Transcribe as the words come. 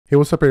Hey,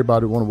 what's up,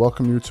 everybody? I want to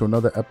welcome you to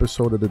another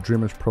episode of the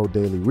Dreamerspro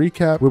Daily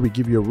Recap, where we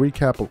give you a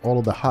recap of all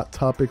of the hot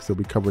topics that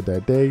we covered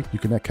that day. You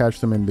can catch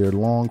them in their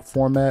long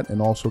format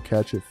and also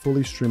catch it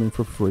fully streaming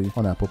for free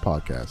on Apple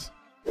Podcasts.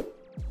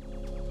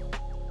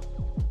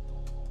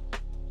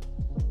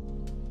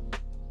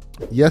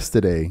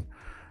 Yesterday,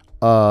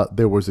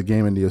 there was a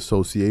game in the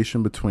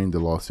association between the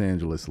Los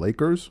Angeles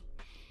Lakers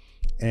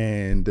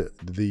and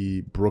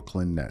the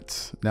Brooklyn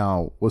Nets.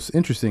 Now, what's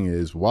interesting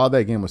is while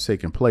that game was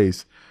taking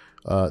place,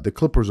 the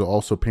Clippers are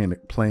also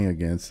playing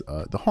against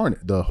the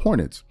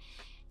Hornets,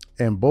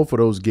 and both of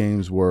those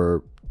games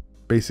were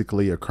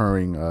basically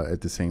occurring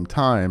at the same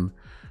time.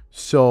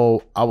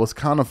 So I was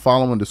kind of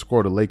following the score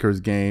of the Lakers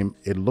game.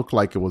 It looked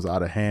like it was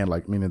out of hand,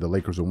 like meaning the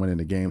Lakers were winning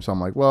the game. So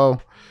I'm like,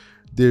 well,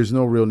 there's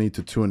no real need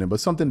to tune in. But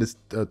something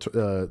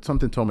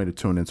told me to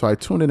tune in. So I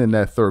tuned in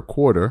that third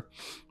quarter,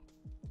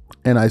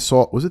 and I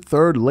saw, was it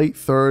late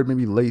third,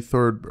 maybe late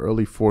third,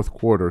 early fourth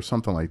quarter,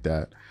 something like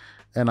that.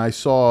 And I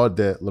saw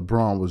that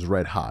LeBron was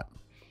red hot.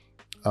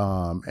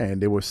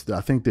 And there was,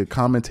 I think the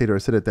commentator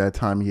said at that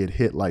time he had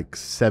hit like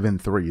 7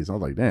 threes. I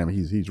was like, damn,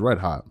 he's red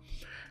hot.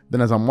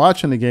 Then as I'm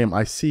watching the game,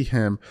 I see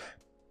him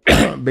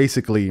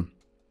basically,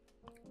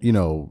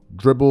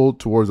 dribble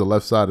towards the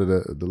left side of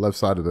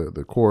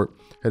the court,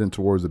 heading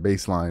towards the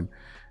baseline.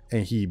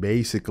 And he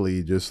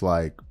basically just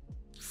like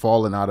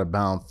falling out of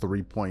bounds,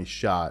 3-point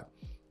shot,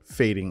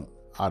 fading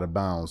out of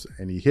bounds.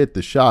 And he hit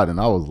the shot. And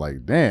I was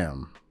like,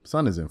 damn.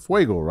 Son is in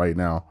fuego right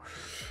now.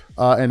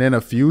 And then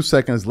a few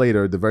seconds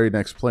later, the very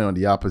next play on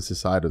the opposite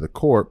side of the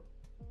court,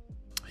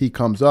 he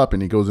comes up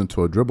and he goes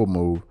into a dribble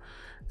move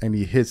and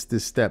he hits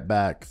this step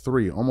back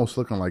three, almost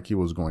looking like he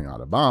was going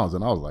out of bounds.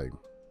 And I was like,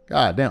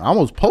 God damn, I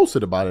almost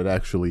posted about it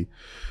actually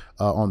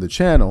on the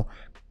channel.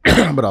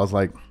 But I was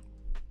like,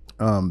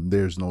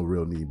 there's no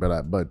real need.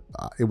 But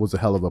it was a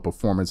hell of a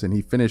performance. And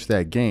he finished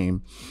that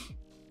game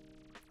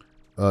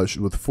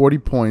with 40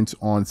 points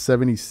on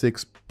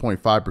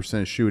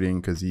 76.5% shooting,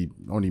 because he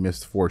only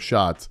missed 4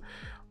 shots,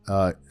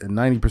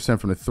 90%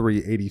 from the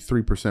three,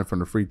 83% from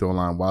the free throw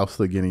line, while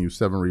still getting you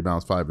 7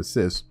 rebounds, 5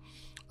 assists,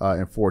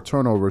 and 4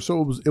 turnovers.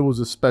 So it was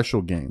a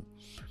special game.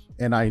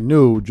 And I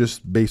knew,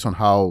 just based on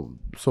how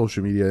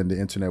social media and the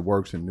internet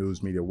works and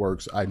news media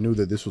works, I knew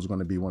that this was going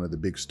to be one of the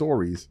big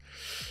stories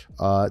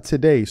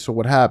today. So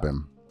what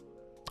happened?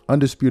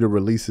 Undisputed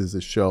releases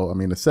a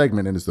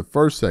segment, and it's the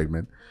first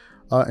segment.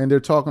 And they're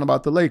talking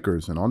about the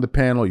Lakers. And on the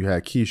panel, you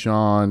had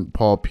Keyshawn,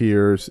 Paul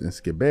Pierce, and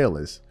Skip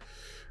Bayless.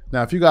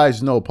 Now, if you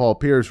guys know, Paul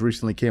Pierce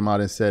recently came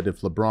out and said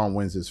if LeBron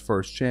wins his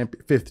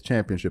fifth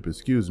championship,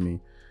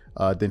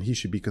 then he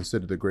should be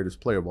considered the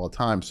greatest player of all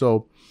time.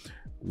 So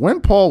when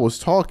Keyshawn was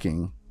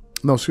talking,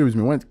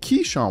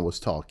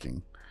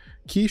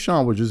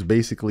 Keyshawn was just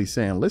basically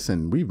saying,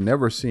 listen, we've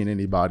never seen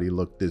anybody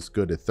look this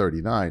good at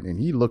 39. And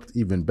he looked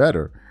even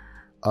better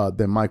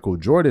than Michael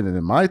Jordan.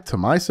 And to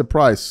my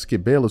surprise,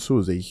 Skip Bayless, who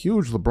is a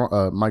huge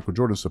Michael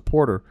Jordan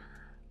supporter,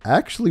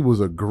 actually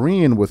was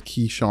agreeing with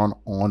Keyshawn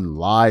on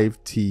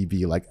live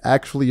TV, like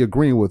actually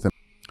agreeing with him.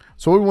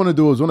 So what we want to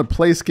do is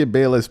play Skip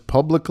Bayless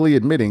publicly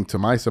admitting, to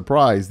my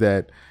surprise,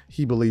 that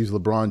he believes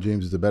LeBron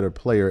James is a better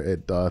player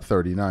at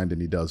 39 than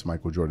he does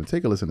Michael Jordan.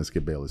 Take a listen to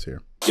Skip Bayless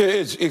here. Yeah,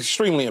 it's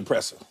extremely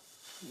impressive.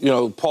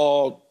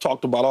 Paul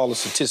talked about all the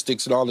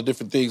statistics and all the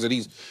different things that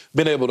he's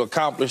been able to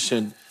accomplish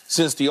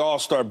since the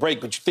All-Star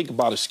break. But you think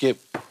about it, Skip,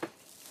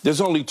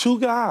 there's only 2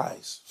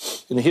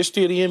 guys in the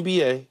history of the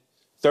NBA,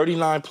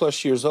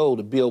 39-plus years old,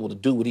 to be able to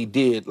do what he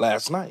did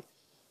last night.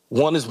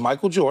 One is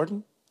Michael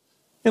Jordan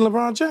and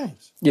LeBron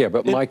James. Yeah,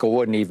 but Michael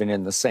wasn't even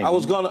in the same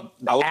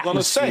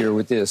atmosphere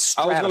with this.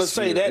 I was going to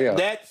say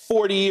that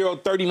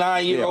 40-year-old,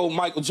 39-year-old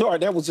Michael Jordan,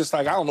 that was just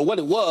like, I don't know what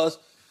it was.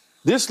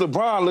 This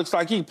LeBron looks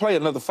like he can play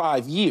another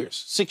 5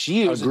 years, 6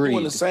 years,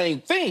 doing the same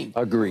thing.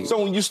 Agreed.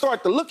 So when you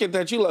start to look at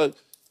that, you like,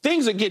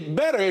 things are getting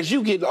better as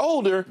you get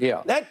older.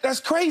 Yeah.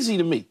 That's crazy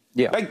to me.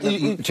 Yeah.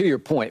 To your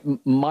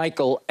point,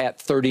 Michael at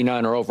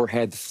 39 or over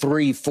had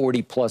 3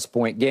 40-plus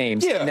point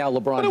games. Yeah. Now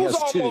LeBron has 2. But it was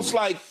almost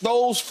like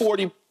those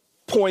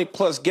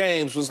 40-point-plus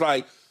games was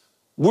like,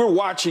 we're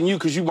watching you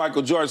because you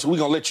Michael Jordan, so we're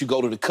going to let you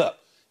go to the cup.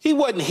 He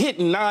wasn't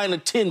hitting 9 or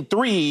 10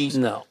 threes.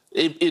 No.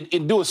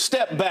 And doing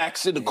step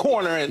backs in the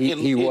corner and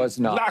he was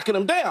not knocking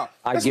them down.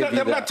 I'm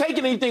not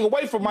taking anything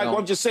away from Michael. No.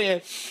 I'm just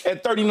saying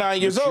at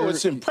 39 years old,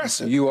 it's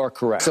impressive. You are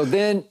correct. So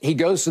then he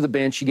goes to the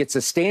bench. He gets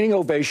a standing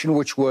ovation,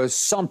 which was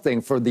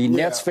something for the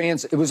Nets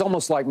fans. It was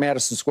almost like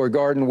Madison Square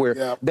Garden,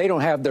 where they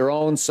don't have their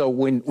own. So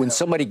when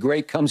somebody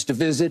great comes to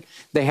visit,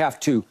 they have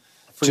to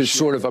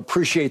sort of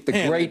appreciate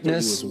the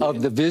greatness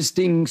of the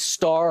visiting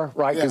star,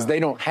 right? Because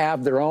they don't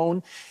have their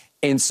own.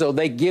 And so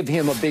they give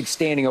him a big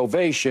standing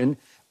ovation.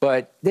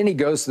 But then he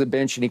goes to the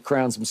bench and he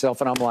crowns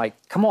himself. And I'm like,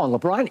 come on,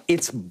 LeBron,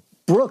 it's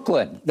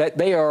Brooklyn, that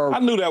they are. I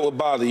knew that would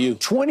bother you.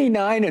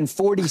 29 and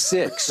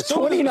 46.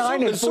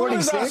 29 and 46. As soon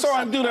as I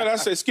saw him do that, I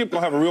said, Skip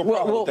gonna have a real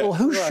problem with that. Well,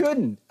 who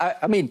shouldn't?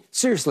 I mean,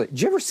 seriously,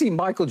 did you ever see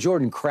Michael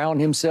Jordan crown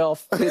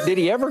himself? Did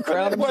he ever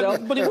crown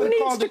himself? But he Who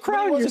needs to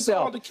crown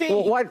yourself?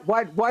 Well,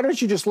 why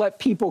don't you just let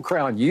people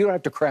crown you? You don't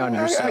have to crown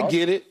yourself. I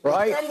get it.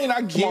 Right? I mean,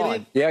 I get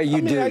it. Yeah,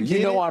 you do.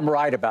 You know I'm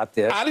right about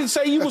this. I didn't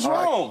say you was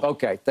wrong. Right.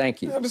 Okay,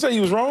 thank you. I didn't say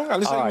you was wrong. I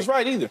didn't say you was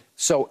right either.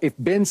 So if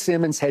Ben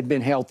Simmons had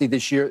been healthy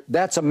this year,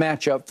 that's a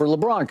matchup for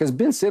LeBron because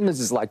Ben Simmons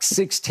is like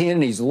 6'10",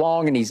 and he's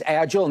long and he's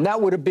agile, and that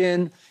would have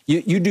been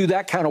you do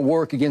that kind of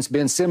work against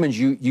Ben Simmons,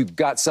 you've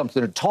got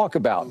something to talk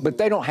about. But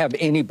they don't have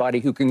anybody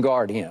who can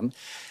guard him,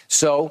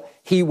 so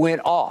he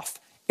went off.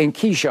 And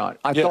Keyshawn,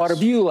 I thought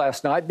of you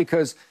last night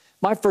because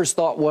my first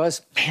thought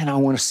was, man, I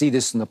want to see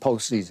this in the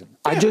postseason.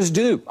 Yeah, I just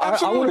do.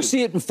 I want to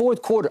see it in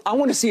fourth quarter. I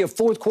want to see a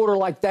fourth quarter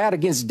like that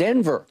against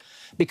Denver.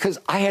 Because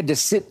I had to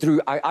sit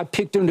through, I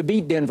picked him to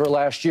beat Denver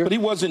last year. But he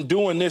wasn't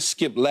doing this,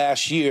 Skip,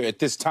 last year at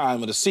this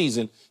time of the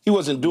season. He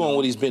wasn't doing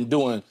what he's been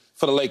doing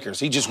for the Lakers.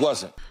 He just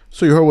wasn't.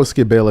 So you heard what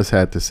Skip Bayless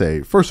had to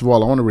say. First of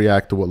all, I want to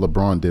react to what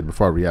LeBron did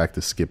before I react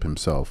to Skip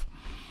himself.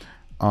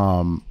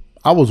 I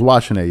was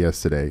watching it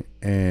yesterday,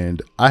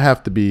 and I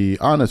have to be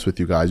honest with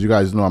you guys. You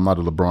guys know I'm not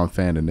a LeBron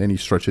fan in any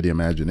stretch of the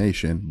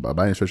imagination,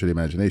 by any stretch of the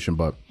imagination,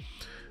 but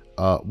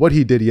what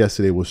he did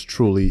yesterday was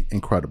truly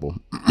incredible.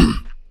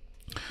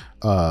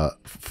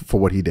 For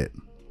what he did,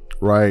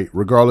 right?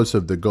 Regardless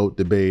of the GOAT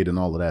debate and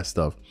all of that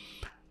stuff,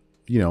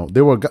 you know,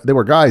 there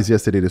were guys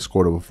yesterday that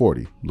scored over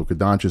 40. Luka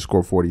Doncic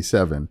scored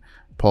 47.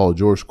 Paul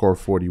George scored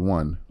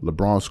 41.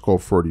 LeBron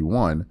scored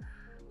 41.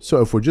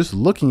 So if we're just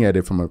looking at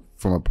it from a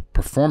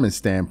performance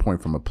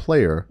standpoint, from a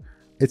player,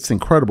 it's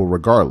incredible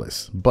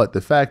regardless. But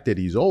the fact that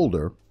he's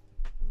older,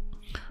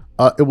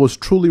 it was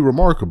truly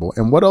remarkable.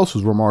 And what else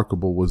was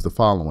remarkable was the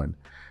following.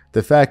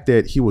 The fact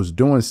that he was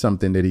doing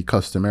something that he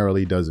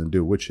customarily doesn't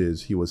do, which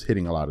is he was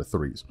hitting a lot of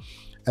threes.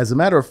 As a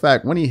matter of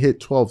fact, when he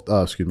hit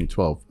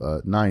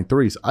 9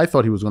 threes, I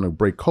thought he was going to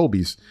break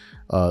Kobe's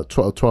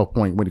 12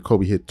 point when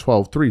Kobe hit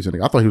 12 threes.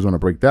 And I thought he was going to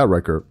break that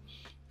record,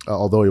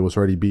 although it was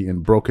already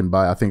broken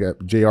by, I think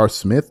J.R.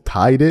 Smith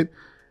tied it,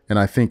 and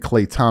I think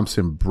Klay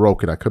Thompson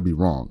broke it. I could be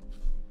wrong.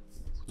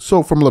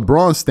 So from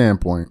LeBron's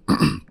standpoint,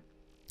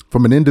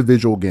 from an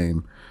individual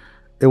game,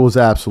 it was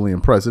absolutely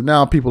impressive.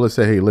 Now, people that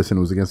say, hey, listen,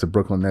 it was against the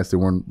Brooklyn Nets. There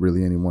weren't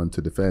really anyone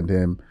to defend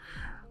him.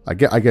 I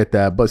get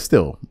that. But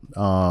still,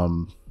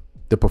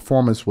 the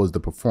performance was the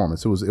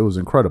performance. It was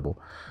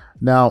incredible.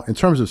 Now, in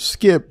terms of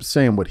Skip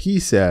saying what he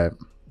said,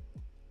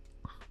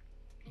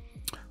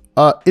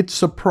 it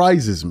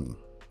surprises me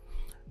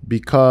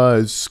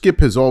because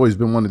Skip has always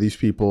been one of these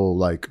people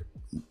like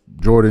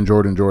Jordan.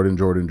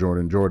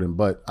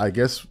 But I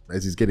guess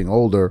as he's getting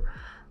older,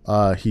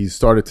 he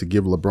started to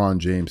give LeBron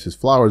James his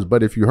flowers.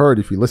 But if you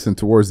listened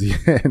towards the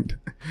end,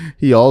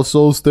 he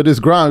also stood his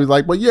ground. He's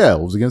like, well, yeah,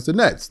 it was against the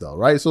Nets though,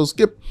 right? So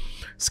Skip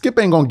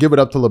ain't going to give it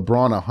up to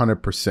LeBron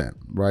 100%,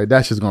 right?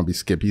 That's just going to be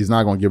Skip. He's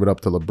not going to give it up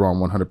to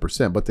LeBron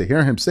 100%. But to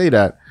hear him say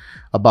that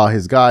about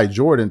his guy,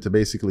 Jordan, to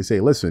basically say,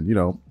 listen, you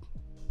know,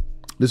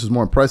 this is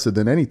more impressive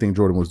than anything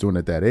Jordan was doing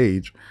at that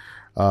age.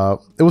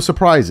 It was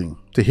surprising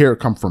to hear it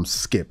come from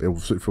Skip.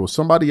 If it was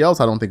somebody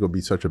else, I don't think it would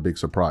be such a big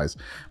surprise.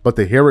 But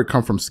to hear it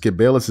come from Skip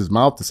Bayless's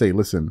mouth to say,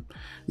 listen,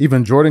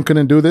 even Jordan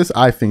couldn't do this,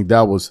 I think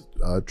that was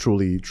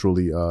truly,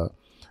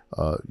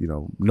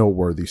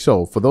 noteworthy.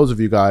 So for those of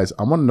you guys,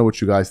 I want to know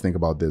what you guys think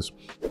about this.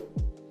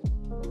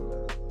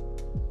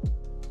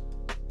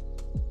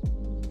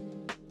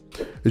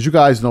 As you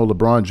guys know,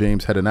 LeBron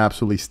James had an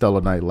absolutely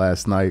stellar night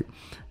last night.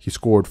 He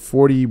scored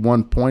 40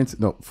 points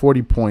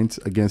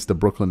against the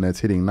Brooklyn Nets,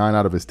 hitting 9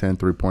 out of his 10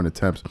 three-point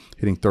attempts,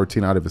 hitting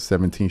 13 out of his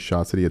 17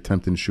 shots that he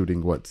attempted,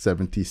 shooting,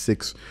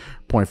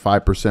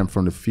 76.5%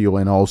 from the field,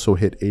 and also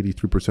hit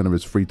 83% of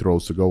his free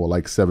throws to go with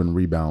like 7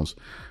 rebounds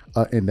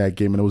in that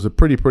game. And it was a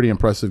pretty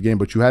impressive game,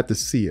 but you had to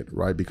see it,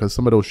 right? Because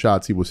some of those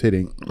shots he was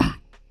hitting,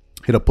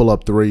 hit a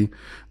pull-up 3,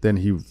 then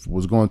he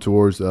was going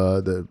towards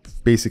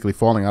basically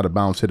falling out of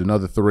bounds, hit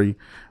another 3,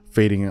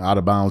 fading out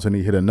of bounds, and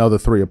he hit another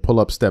 3, a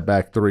pull-up step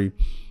back 3.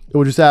 It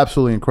was just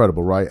absolutely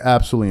incredible, right?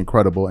 Absolutely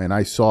incredible. And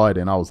I saw it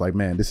and I was like,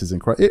 man, this is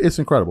incredible. It's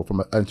incredible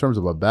in terms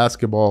of a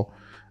basketball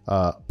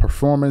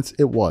performance.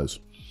 It was.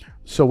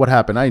 So what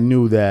happened? I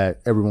knew that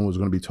everyone was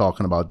going to be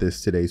talking about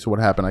this today. So what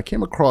happened? I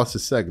came across a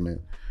segment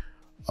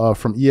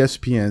from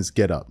ESPN's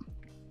Get Up.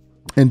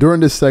 And during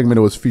this segment,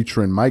 it was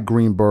featuring Mike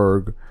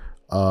Greenberg,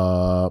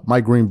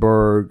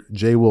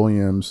 Jay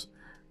Williams,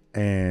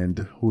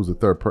 and who was the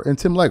third person? And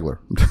Tim Legler.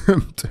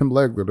 Tim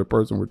Legler, the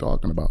person we're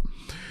talking about.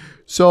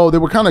 So they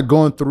were kind of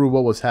going through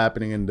what was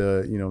happening in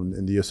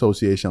the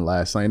association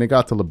last night, and it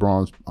got to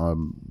LeBron's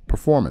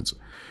performance.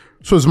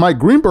 So as Mike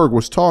Greenberg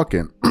was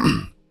talking,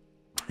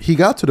 he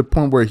got to the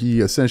point where he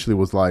essentially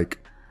was like,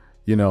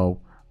 we all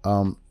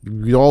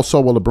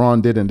saw what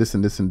LeBron did and this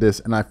and this and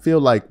this, and I feel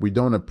like we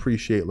don't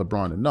appreciate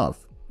LeBron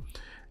enough.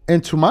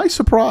 And to my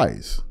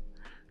surprise,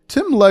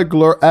 Tim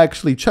Legler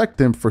actually checked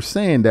him for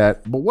saying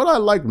that. But what I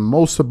liked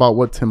most about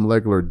what Tim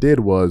Legler did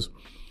was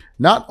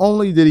Not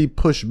only did he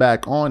push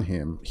back on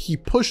him, he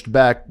pushed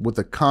back with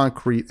a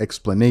concrete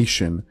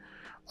explanation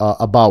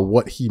about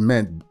what he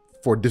meant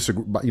for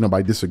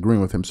by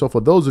disagreeing with him. So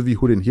for those of you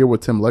who didn't hear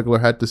what Tim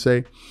Legler had to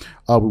say,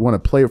 we want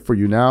to play it for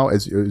you now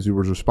as he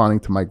was responding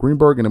to Mike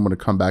Greenberg, and I'm going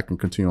to come back and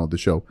continue on the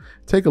show.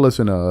 Take a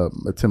listen to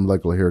Tim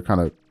Legler here,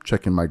 kind of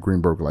checking Mike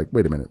Greenberg like,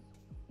 wait a minute,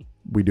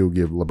 we do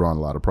give LeBron a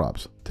lot of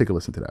props. Take a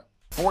listen to that.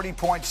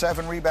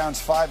 40.7 rebounds,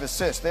 5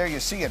 assists. There you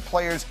see it.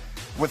 Players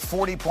with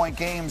 40-point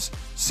games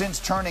since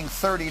turning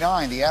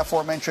 39. The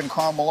aforementioned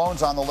Karl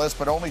Malone's on the list,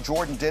 but only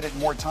Jordan did it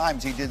more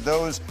times. He did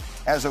those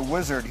as a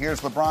Wizard.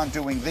 Here's LeBron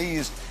doing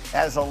these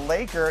as a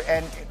Laker.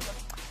 And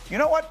you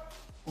know what?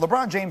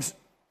 LeBron James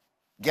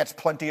gets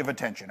plenty of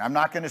attention. I'm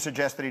not going to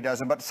suggest that he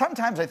doesn't, but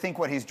sometimes I think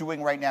what he's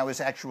doing right now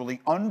is actually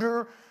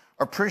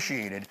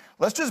underappreciated.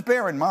 Let's just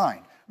bear in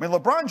mind, I mean,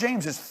 LeBron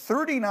James is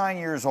 39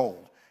 years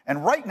old.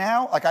 And right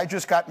now, like I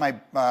just got my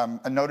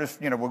a notice,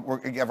 you know,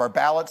 we have our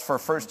ballots for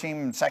first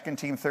team, second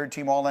team, third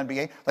team, all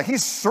NBA. Like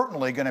he's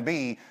certainly going to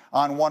be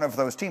on one of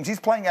those teams. He's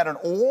playing at an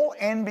all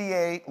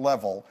NBA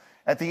level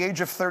at the age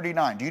of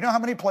 39. Do you know how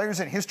many players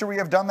in history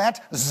have done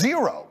that?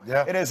 Zero.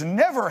 Yeah. It has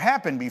never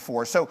happened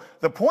before. So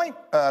the point,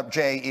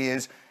 Jay,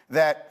 is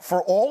that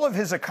for all of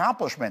his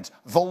accomplishments,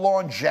 the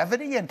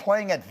longevity in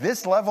playing at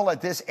this level at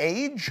this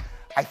age,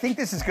 I think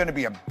this is going to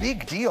be a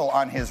big deal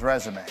on his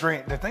resume.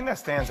 Green, the thing that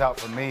stands out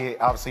for me,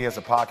 obviously as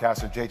a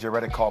podcaster, JJ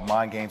Redick called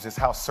Mind Games, is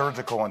how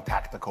surgical and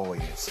tactical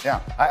he is. Yeah.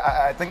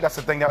 I think that's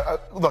the thing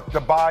that, look, the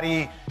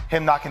body,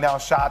 him knocking down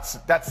shots,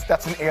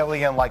 that's an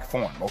alien-like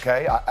form,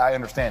 okay? I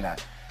understand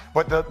that.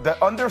 But the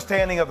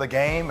understanding of the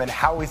game and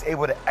how he's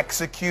able to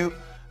execute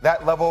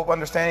that level of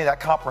understanding, that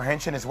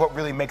comprehension is what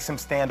really makes him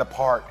stand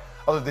apart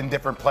other than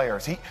different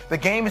players. The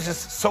game is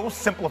just so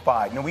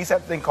simplified. You know, we used to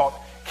have a thing called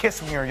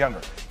KISS when you were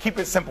younger. Keep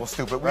it simple,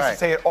 stupid. We used to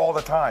say it all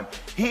the time.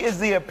 He is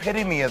the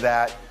epitome of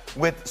that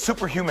with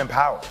superhuman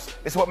powers.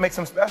 It's what makes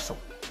him special.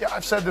 Yeah,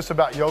 I've said this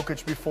about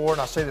Jokic before,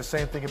 and I'll say the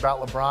same thing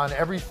about LeBron.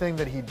 Everything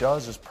that he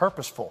does is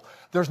purposeful.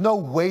 There's no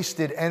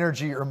wasted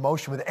energy or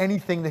emotion with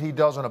anything that he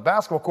does on a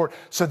basketball court,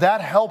 so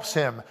that helps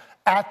him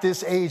at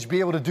this age be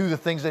able to do the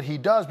things that he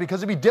does, because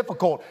it'd be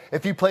difficult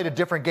if he played a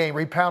different game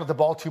where he pounded the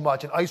ball too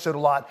much and isoed a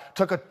lot,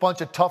 took a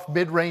bunch of tough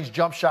mid-range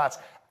jump shots.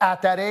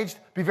 At that age,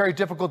 it'd be very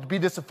difficult to be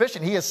this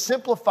efficient. He has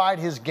simplified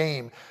his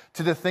game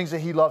to the things that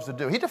he loves to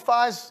do. He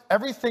defies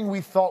everything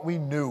we thought we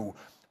knew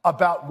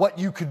about what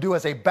you could do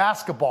as a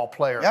basketball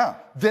player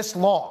this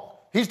long.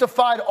 He's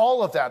defied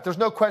all of that. There's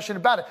no question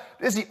about it.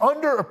 Is he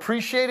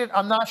underappreciated?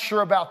 I'm not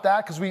sure about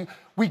that, because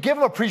we give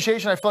him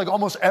appreciation, I feel like,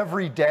 almost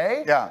every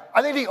day. Yeah.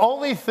 I think the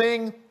only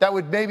thing that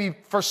would maybe,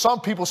 for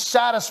some people,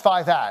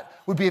 satisfy that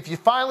would be if you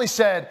finally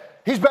said,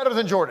 he's better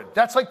than Jordan.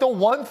 That's like the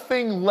one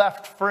thing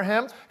left for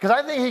him, because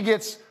I think he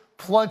gets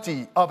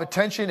plenty of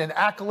attention and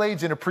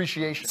accolades and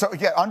appreciation. So,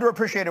 yeah,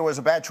 underappreciated was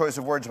a bad choice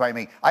of words by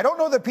me. I don't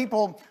know that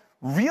people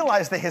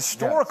realize the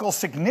historical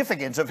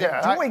significance of him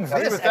doing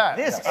this at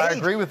this age. I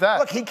agree with that.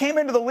 Look, he came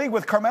into the league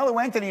with Carmelo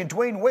Anthony and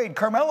Dwayne Wade.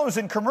 Carmelo's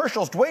in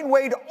commercials. Dwayne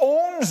Wade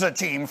owns a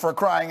team, for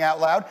crying out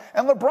loud.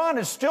 And LeBron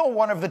is still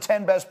one of the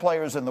 10 best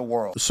players in the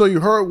world. So you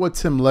heard what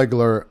Tim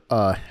Legler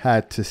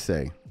had to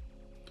say.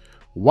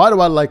 Why do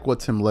I like what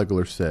Tim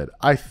Legler said?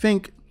 I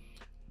think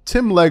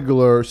Tim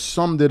Legler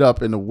summed it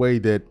up in a way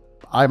that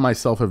I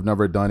myself have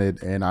never done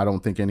it, and I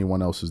don't think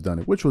anyone else has done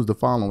it, which was the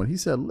following. He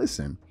said,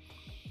 listen,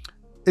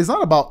 it's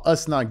not about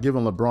us not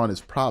giving LeBron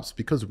his props,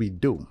 because we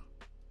do.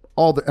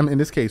 In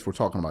this case, we're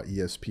talking about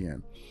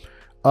ESPN.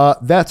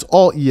 That's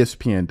all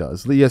ESPN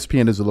does. The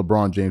ESPN is the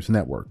LeBron James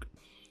network.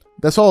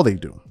 That's all they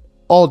do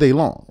all day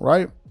long,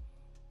 right?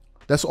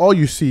 That's all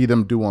you see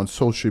them do on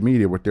social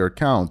media with their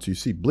accounts. You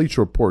see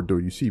Bleacher Report do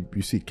it.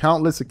 You see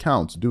countless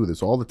accounts do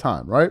this all the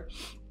time, right?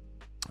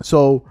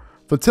 So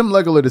for Tim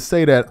Legler to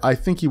say that, I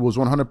think he was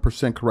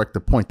 100% correct to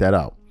point that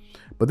out.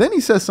 But then he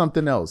says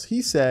something else.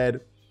 He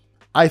said,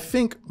 I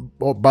think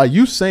by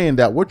you saying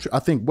that, I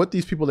think what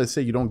these people that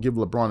say you don't give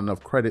LeBron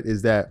enough credit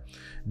is that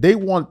they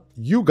want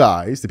you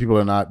guys, the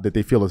people that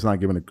they feel is not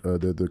giving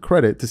the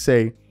credit, to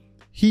say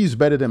he's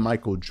better than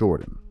Michael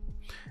Jordan.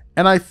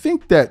 And I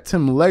think that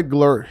Tim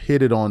Legler hit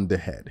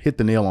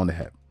the nail on the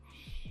head.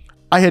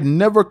 I had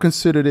never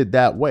considered it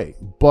that way,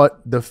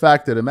 but the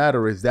fact of the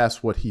matter is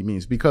that's what he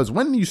means. Because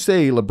when you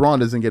say LeBron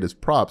doesn't get his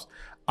props,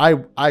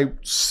 I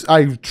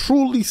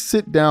truly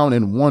sit down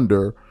and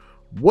wonder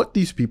what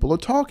these people are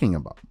talking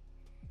about.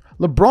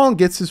 LeBron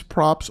gets his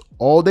props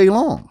all day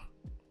long.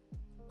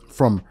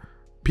 From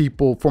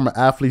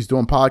athletes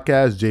doing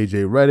podcasts,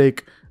 JJ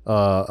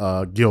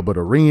Redick, Gilbert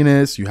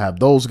Arenas, you have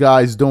those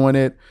guys doing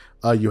it.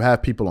 You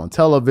have people on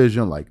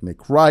television like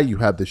Nick Wright. You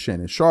have the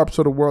Shannon Sharpes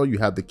of the world. You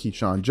have the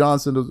Keyshawn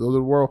Johnson of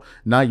the world.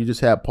 Now you just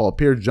have Paul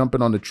Pierce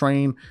jumping on the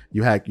train.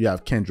 You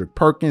have Kendrick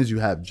Perkins. You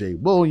have Jay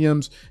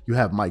Williams. You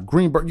have Mike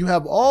Greenberg. You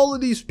have all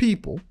of these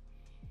people,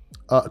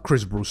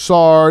 Chris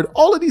Broussard,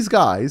 all of these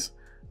guys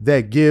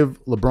that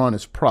give LeBron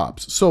his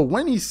props. So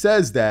when he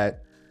says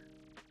that,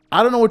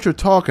 I don't know what you're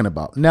talking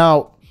about.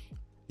 Now,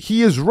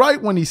 he is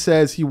right when he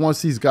says he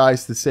wants these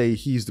guys to say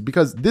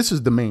because this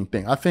is the main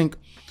thing. I think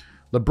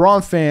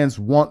LeBron fans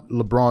want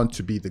LeBron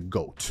to be the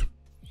GOAT.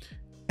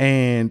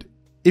 And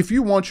if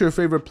you want your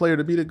favorite player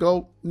to be the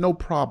GOAT, no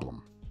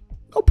problem.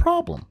 No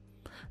problem.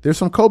 There's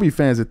some Kobe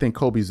fans that think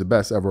Kobe's the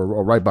best ever,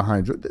 or right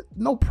behind you.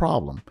 No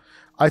problem.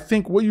 I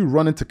think where you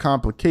run into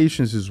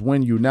complications is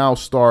when you now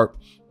start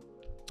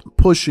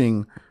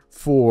pushing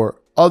for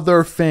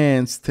other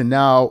fans to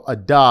now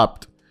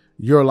adopt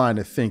your line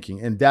of thinking.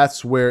 And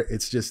that's where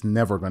it's just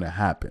never going to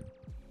happen.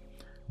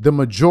 The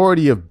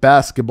majority of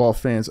basketball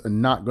fans are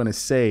not going to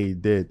say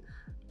that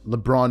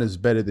LeBron is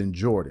better than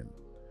Jordan.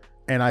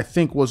 And I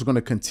think what's going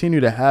to continue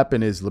to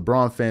happen is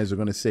LeBron fans are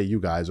going to say you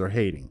guys are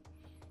hating.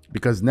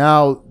 Because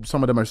now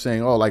some of them are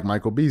saying, oh, like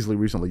Michael Beasley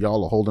recently,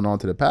 y'all are holding on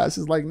to the past.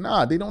 It's like,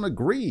 nah, they don't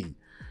agree.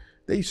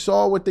 They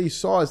saw what they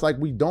saw. It's like,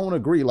 we don't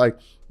agree. Like,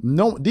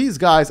 no, these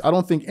guys, I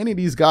don't think any of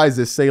these guys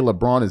that say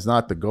LeBron is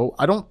not the GOAT,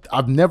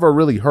 I've never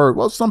really heard,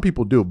 well, some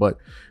people do, but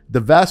the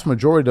vast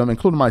majority of them,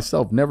 including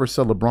myself, never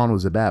said LeBron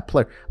was a bad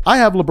player. I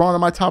have LeBron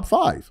in my top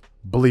 5,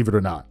 believe it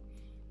or not.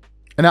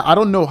 And I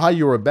don't know how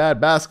you're a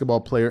bad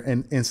basketball player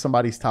in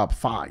somebody's top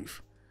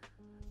 5.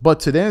 But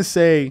to then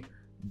say,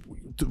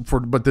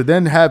 but to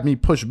then have me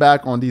push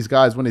back on these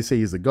guys when they say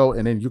he's a GOAT,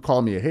 and then you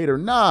call me a hater,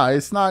 nah,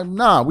 it's not,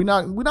 nah, we're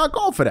not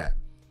going for that.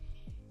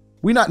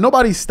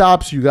 Nobody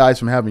stops you guys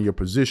from having your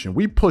position.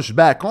 We push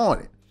back on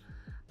it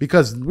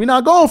because we're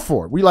not going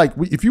for it.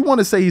 If you want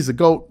to say he's a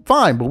GOAT,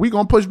 fine, but we're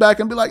going to push back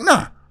and be like,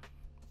 nah,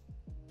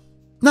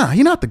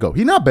 he's not the GOAT.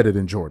 He's not better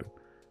than Jordan.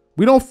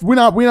 We're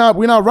not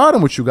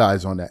riding with you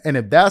guys on that. And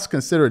if that's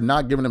considered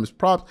not giving him his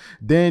props,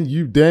 then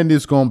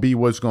it's going to be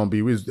what's going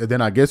to be.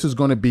 Then I guess it's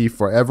going to be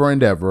forever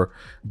and ever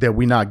that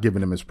we're not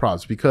giving him his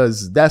props,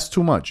 because that's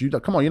too much.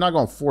 Come on, you're not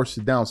going to force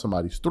it down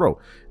somebody's throat.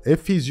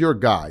 If he's your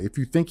guy, if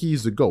you think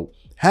he's the GOAT,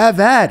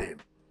 have at it.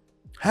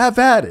 Have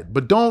at it.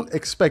 But don't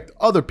expect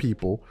other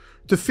people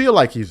to feel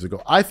like he's the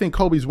GOAT. I think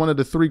Kobe's one of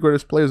the 3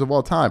 greatest players of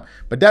all time.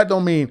 But that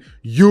don't mean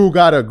you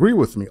got to agree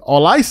with me.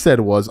 All I said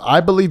was, I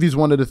believe he's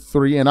one of the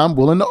 3, and I'm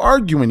willing to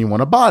argue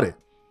anyone about it.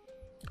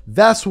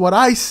 That's what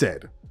I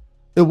said.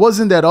 It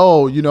wasn't that,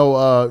 oh,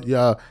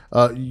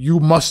 you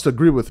must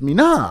agree with me.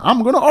 Nah,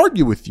 I'm going to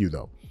argue with you,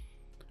 though.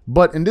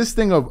 But in this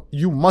thing of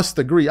you must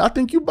agree, I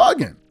think you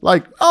bugging.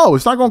 Like, oh,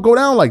 it's not going to go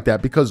down like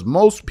that, because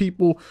most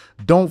people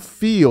don't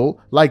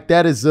feel like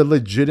that is a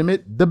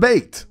legitimate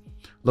debate.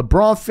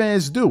 LeBron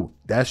fans do.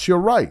 That's your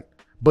right.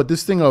 But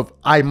this thing of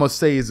I must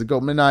say is a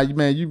GOAT,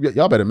 man,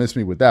 y'all better miss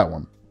me with that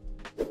one.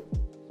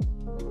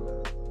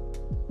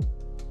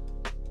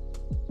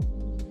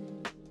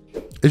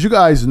 As you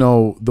guys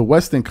know, the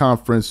Western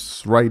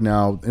Conference right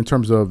now, in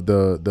terms of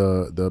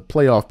the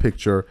playoff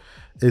picture,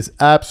 is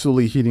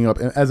absolutely heating up.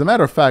 And as a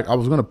matter of fact, I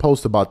was going to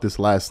post about this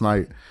last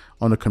night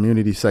on the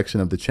community section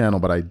of the channel,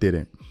 but I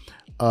didn't.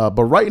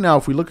 But right now,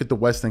 if we look at the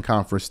Western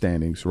Conference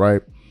standings,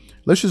 right,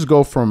 let's just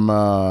go from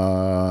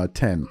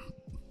 10.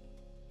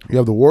 You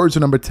have the Warriors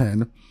at number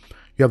 10.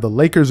 You have the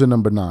Lakers at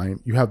number 9.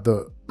 You have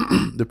the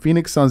the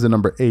Phoenix Suns at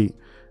number 8.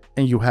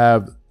 And you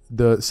have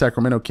the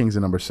Sacramento Kings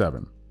at number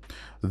 7.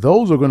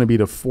 Those are going to be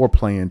the 4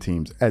 play-in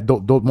teams,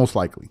 most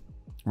likely,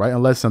 right?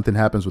 Unless something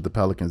happens with the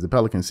Pelicans. The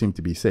Pelicans seem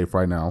to be safe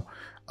right now.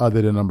 They're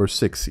the number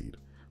 6 seed.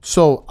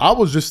 So I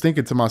was just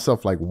thinking to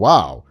myself, like,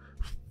 wow,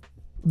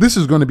 this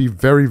is going to be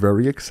very,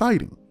 very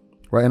exciting,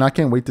 right? And I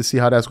can't wait to see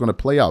how that's going to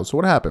play out. So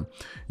what happened?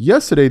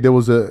 Yesterday, there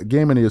was a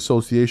game in the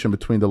association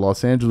between the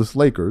Los Angeles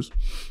Lakers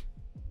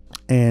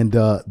and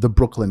the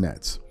Brooklyn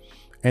Nets.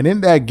 And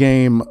in that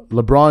game,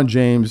 LeBron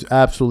James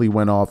absolutely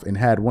went off and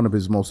had one of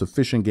his most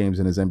efficient games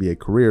in his NBA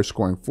career,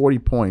 scoring 40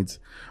 points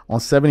on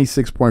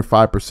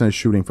 76.5%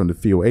 shooting from the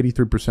field,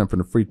 83% from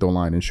the free throw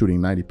line, and shooting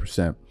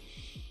 90%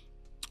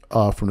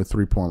 from the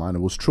three-point line.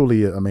 It was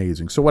truly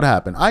amazing. So what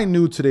happened? I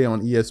knew today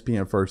on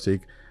ESPN First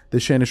Take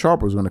that Shannon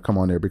Sharpe was going to come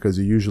on there, because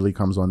he usually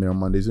comes on there on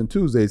Mondays and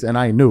Tuesdays. And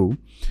I knew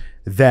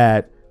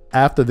that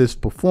after this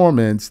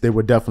performance, they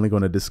were definitely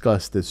going to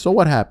discuss this. So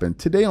what happened?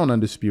 Today on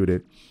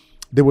Undisputed,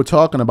 they were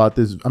talking about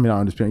this. I mean,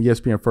 on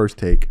ESPN First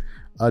Take,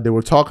 they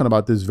were talking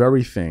about this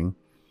very thing.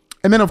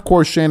 And then, of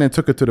course, Shannon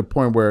took it to the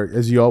point where,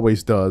 as he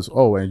always does,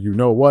 oh, and you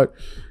know what?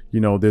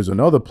 There's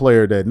another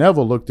player that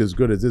never looked as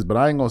good as this, but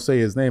I ain't going to say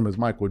his name is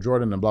Michael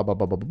Jordan and blah, blah,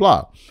 blah, blah, blah,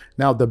 blah.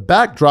 Now, the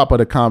backdrop of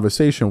the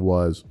conversation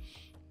was,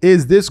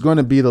 is this going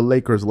to be the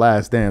Lakers'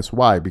 last dance?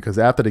 Why? Because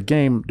after the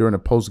game, during a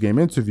post-game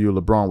interview,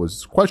 LeBron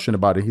was questioned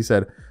about it. He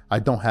said, I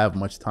don't have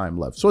much time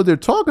left. So they're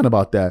talking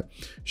about that.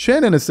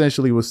 Shannon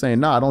essentially was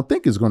saying, I don't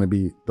think it's going to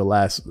be the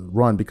last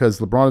run, because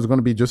LeBron is going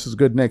to be just as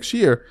good next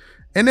year.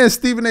 And then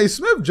Stephen A.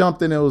 Smith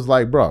jumped in and was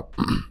like, bro,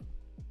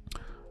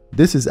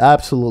 this is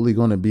absolutely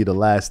going to be the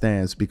last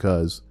dance,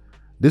 because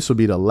this will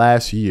be the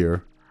last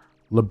year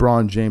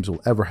LeBron James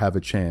will ever have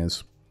a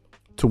chance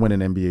to win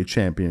an NBA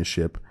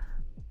championship.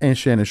 And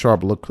Shannon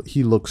Sharpe,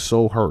 he looks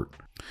so hurt.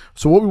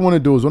 So what we want to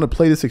do is we want to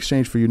play this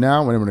exchange for you now,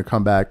 and we're going to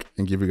come back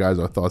and give you guys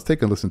our thoughts.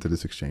 Take a listen to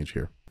this exchange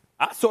here.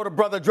 I saw the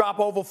brother drop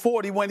over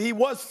 40 when he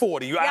was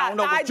 40. I don't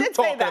know what you're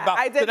talking about.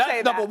 I did so that's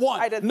say number that. one.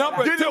 I did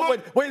Number say two,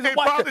 it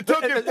probably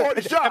took him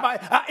 40 shots.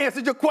 I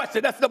answered your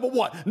question. That's number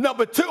one.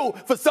 Number two,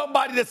 for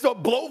somebody that's so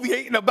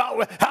bloviating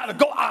about how to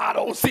go, I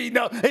don't see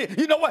no. Hey,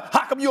 you know what?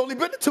 How come you only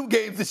been to 2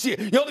 games this year?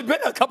 You only been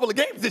to a couple of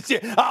games this year.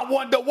 I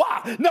wonder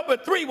why. Number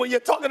three, when you're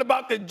talking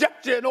about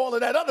conjecture and all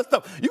of that other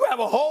stuff, you have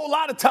a whole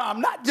lot of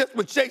time, not just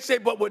with Shay,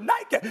 but with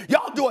Nike.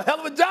 Y'all do a hell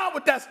of a job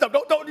with that stuff.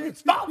 Don't even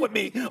start with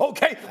me,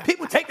 okay?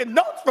 People taking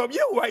notes from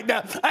you right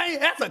now.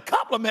 That's a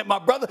compliment, my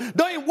brother.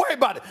 Don't even worry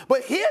about it.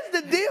 But here's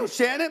the deal,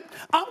 Shannon.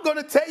 I'm going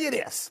to tell you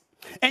this.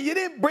 And you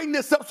didn't bring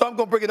this up, so I'm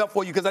going to bring it up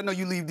for you because I know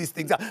you leave these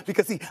things out.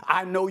 Because, see,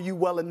 I know you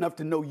well enough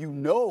to know you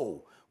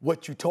know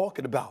what you're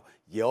talking about.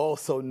 You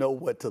also know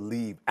what to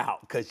leave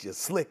out because you're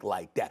slick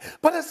like that.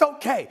 But it's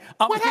okay.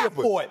 I'm here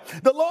for it.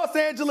 The Los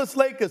Angeles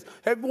Lakers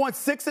have won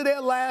 6 of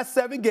their last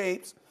 7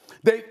 games.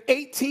 They've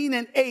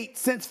 18-8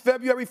 since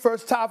February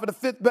 1st, tied for the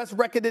 5th best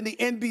record in the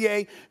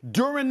NBA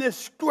during this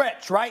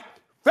stretch, right?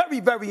 Very,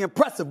 very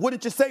impressive.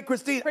 Wouldn't you say,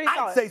 Christine?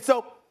 I'd say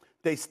so.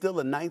 They're still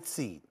a 9th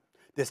seed.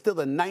 They're still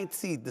a 9th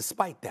seed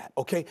despite that,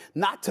 okay?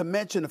 Not to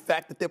mention the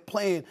fact that they're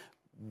playing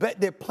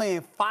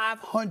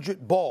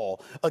 500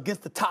 ball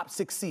against the top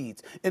 6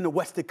 seeds in the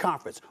Western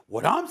Conference.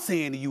 What I'm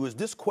saying to you is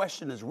this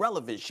question is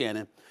relevant,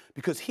 Shannon,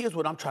 because here's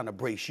what I'm trying to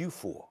brace you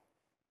for.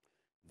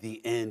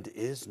 The end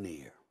is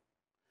near.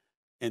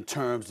 In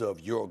terms of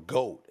your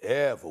GOAT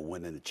ever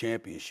winning the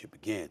championship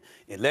again,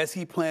 unless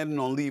he planning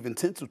on leaving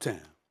Tinseltown.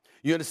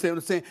 You understand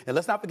what I'm saying? And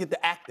let's not forget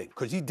the acting,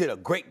 because he did a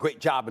great, great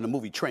job in the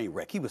movie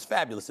Trainwreck. He was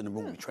fabulous in the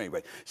movie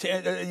Trainwreck.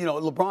 You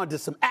know, LeBron did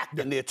some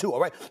acting there too,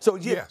 all right? So,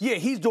 yeah,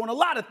 he's doing a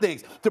lot of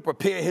things to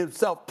prepare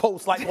himself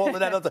post, like all of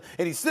that other,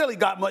 and he still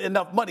got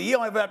enough money. He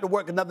don't ever have to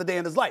work another day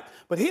in his life.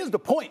 But here's the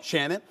point,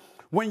 Shannon.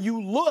 When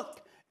you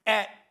look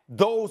at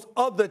those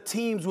other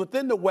teams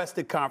within the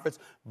Western Conference,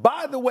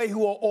 by the way,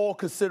 who are all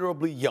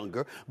considerably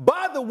younger,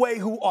 by the way,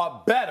 who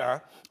are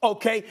better,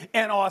 okay,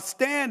 and are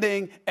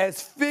standing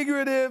as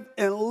figurative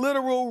and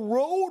literal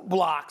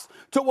roadblocks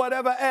to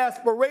whatever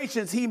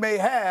aspirations he may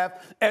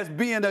have as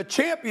being a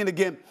champion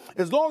again,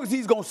 as long as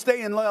he's going to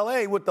stay in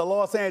L.A. with the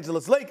Los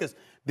Angeles Lakers,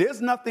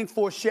 there's nothing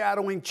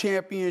foreshadowing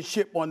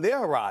championship on their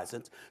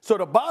horizons. So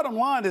the bottom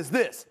line is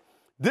this.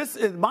 This,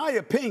 in my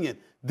opinion,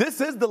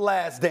 this is the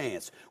last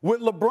dance. With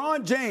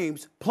LeBron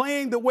James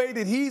playing the way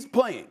that he's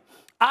playing,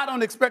 I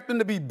don't expect him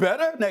to be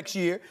better next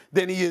year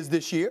than he is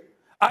this year.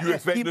 You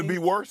expect him to be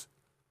worse?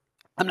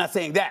 I'm not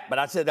saying that, but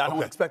I said I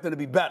don't expect him to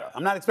be better.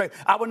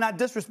 I would not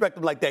disrespect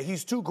him like that.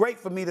 He's too great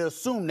for me to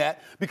assume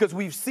that because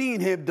we've seen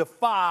him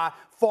defy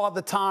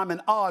Father Time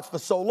and odds for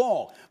so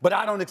long. But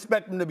I don't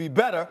expect him to be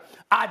better.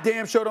 I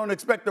damn sure don't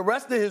expect the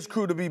rest of his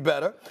crew to be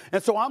better.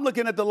 And so I'm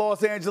looking at the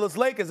Los Angeles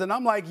Lakers, and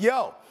I'm like,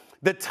 yo,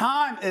 the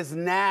time is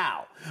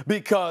now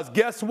because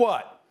guess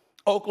what?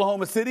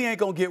 Oklahoma City ain't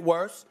going to get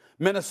worse.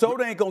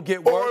 Minnesota ain't going to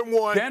get worse.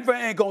 4-1. Denver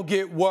ain't going to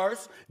get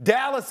worse.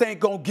 Dallas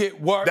ain't going to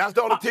get worse. That's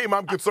the only team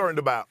I'm concerned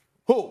about.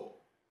 Who?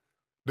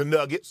 The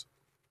Nuggets.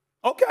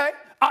 Okay,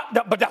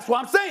 but that's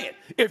what I'm saying.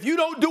 If you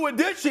don't do it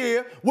this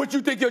year, what you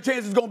think your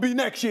chances going to be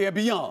next year and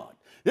beyond?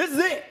 This is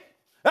it.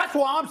 That's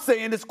why I'm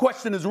saying this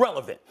question is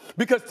relevant.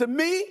 Because to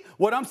me,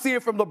 what I'm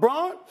seeing from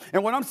LeBron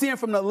and what I'm seeing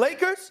from the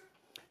Lakers,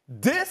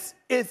 this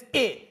is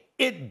it.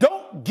 It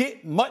don't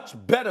get much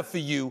better for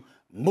you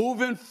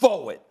moving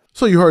forward.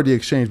 So you heard the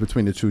exchange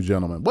between the two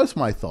gentlemen. What's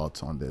my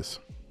thoughts on this?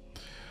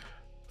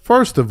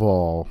 First of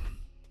all,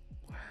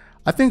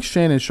 I think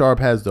Shannon Sharpe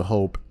has the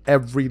hope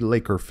every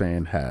Laker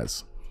fan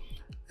has.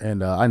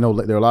 And I know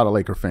there are a lot of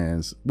Laker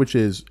fans, which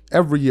is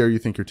every year you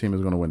think your team is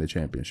going to win the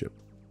championship.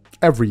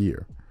 Every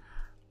year.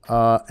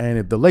 And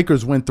if the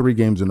Lakers win 3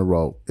 games in a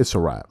row, it's a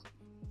wrap.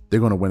 They're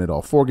going to win it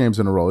all. 4 games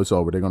in a row, it's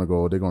over. They're going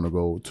to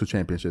go to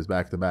championships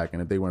back to back.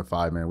 And if they win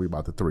 5, man, we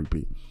about to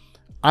three-peat.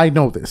 I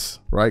know this,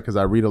 right? Because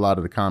I read a lot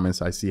of the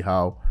comments. I see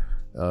how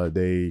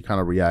they kind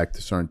of react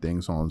to certain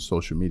things on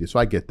social media. So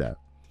I get that.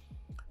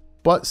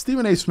 But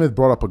Stephen A. Smith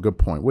brought up a good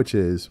point, which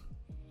is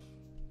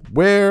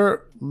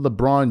where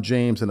LeBron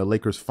James and the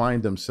Lakers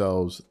find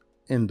themselves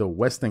in the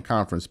Western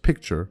Conference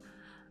picture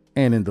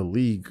and in the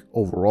league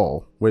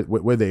overall,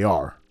 where they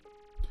are.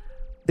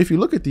 If you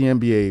look at the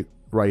NBA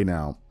right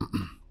now,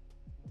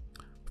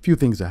 a few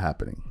things are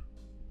happening.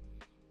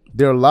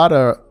 There are a lot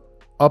of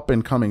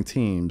up-and-coming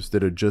teams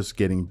that are just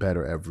getting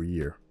better every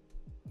year.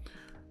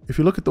 If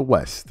you look at the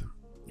West,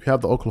 you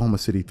have the Oklahoma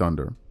City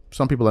Thunder.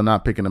 Some people are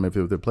not picking them if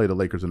they play the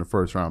Lakers in the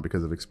first round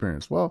because of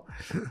experience. Well,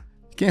 you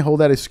can't hold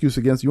that excuse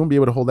against. You won't be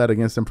able to hold that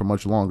against them for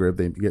much longer if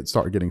they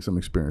start getting some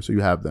experience. So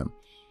you have them.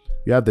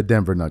 You have the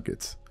Denver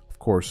Nuggets, of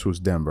course, who's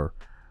Denver,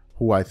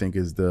 who I think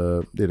is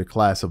they're the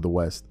class of the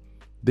West.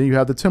 Then you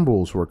have the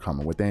Timberwolves who are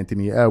coming with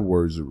Anthony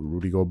Edwards,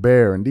 Rudy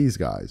Gobert, and these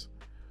guys.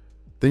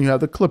 Then you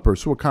have the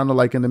Clippers who are kind of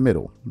like in the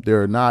middle.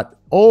 They're not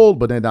old,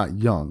 but they're not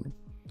young.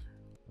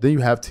 Then you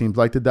have teams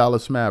like the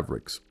Dallas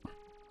Mavericks.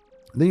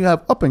 Then you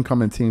have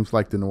up-and-coming teams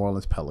like the New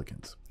Orleans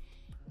Pelicans.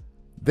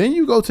 Then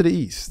you go to the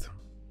East.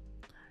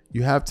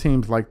 You have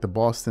teams like the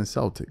Boston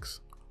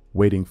Celtics,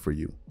 waiting for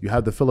you. You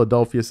have the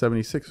Philadelphia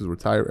 76ers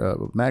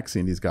with Maxey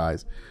and these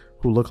guys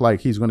who look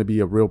like he's going to be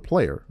a real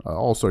player.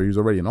 All-star, he's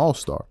already an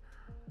all-star.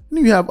 And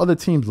you have other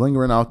teams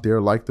lingering out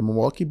there like the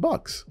Milwaukee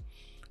Bucks.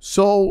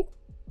 So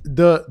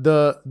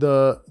the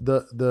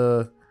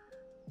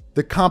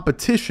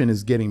competition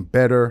is getting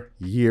better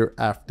year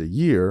after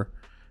year,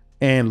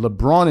 and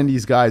LeBron and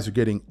these guys are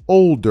getting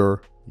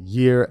older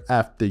year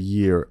after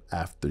year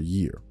after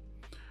year.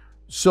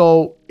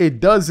 So it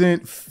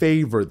doesn't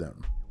favor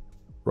them,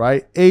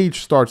 right?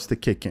 Age starts to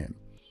kick in.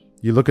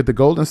 You look at the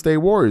Golden State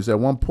Warriors. At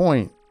one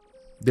point,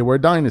 they were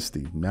a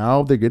dynasty.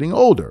 Now they're getting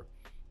older,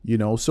 you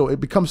know, so it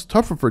becomes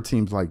tougher for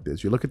teams like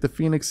this. You look at the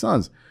Phoenix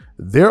Suns.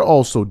 They're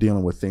also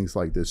dealing with things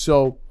like this.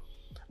 So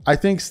I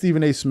think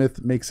Stephen A.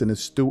 Smith makes an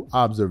astute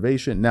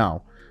observation.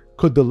 Now,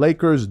 could the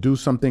Lakers do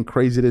something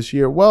crazy this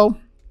year? Well,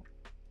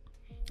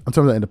 in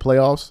terms of in the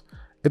playoffs,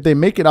 if they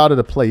make it out of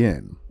the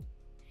play-in,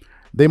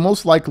 they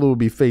most likely will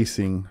be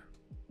facing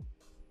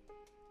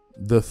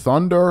the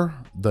Thunder,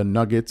 the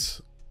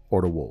Nuggets,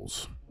 or the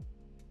Wolves.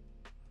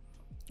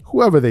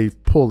 Whoever they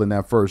pull in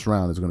that first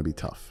round is going to be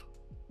tough.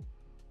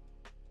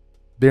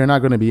 There are not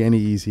going to be any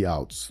easy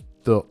outs.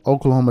 The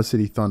Oklahoma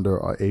City Thunder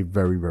are a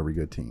very, very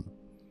good team.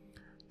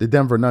 The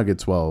Denver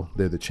Nuggets, well,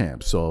 they're the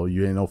champs, so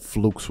you ain't no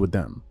flukes with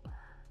them.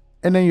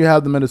 And then you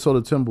have the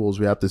Minnesota Timberwolves.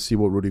 We have to see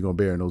what Rudy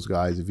Gobert and those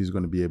guys, if he's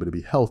going to be able to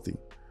be healthy.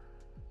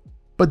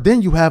 But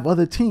then you have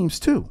other teams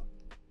too,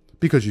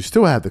 because you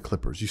still have the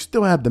Clippers, you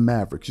still have the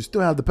Mavericks, you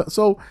still have the...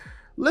 So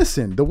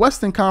listen, the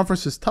Western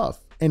Conference is tough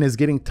and is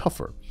getting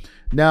tougher.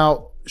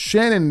 Now,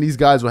 Shannon and these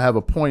guys will have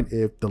a point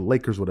if the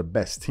Lakers were the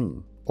best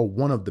team or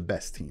one of the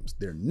best teams.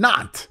 They're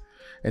not.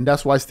 And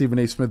that's why Stephen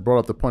A. Smith brought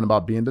up the point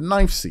about being the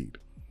 9th seed.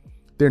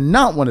 They're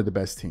not one of the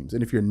best teams.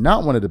 And if you're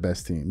not one of the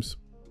best teams,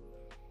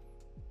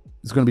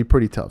 it's going to be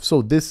pretty tough.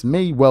 So this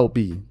may well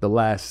be the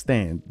last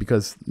stand,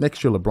 because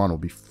next year LeBron will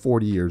be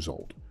 40 years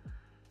old.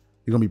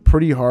 You're going to be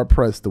pretty hard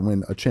pressed to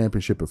win a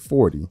championship at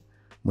 40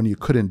 when you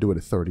couldn't do it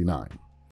at 39.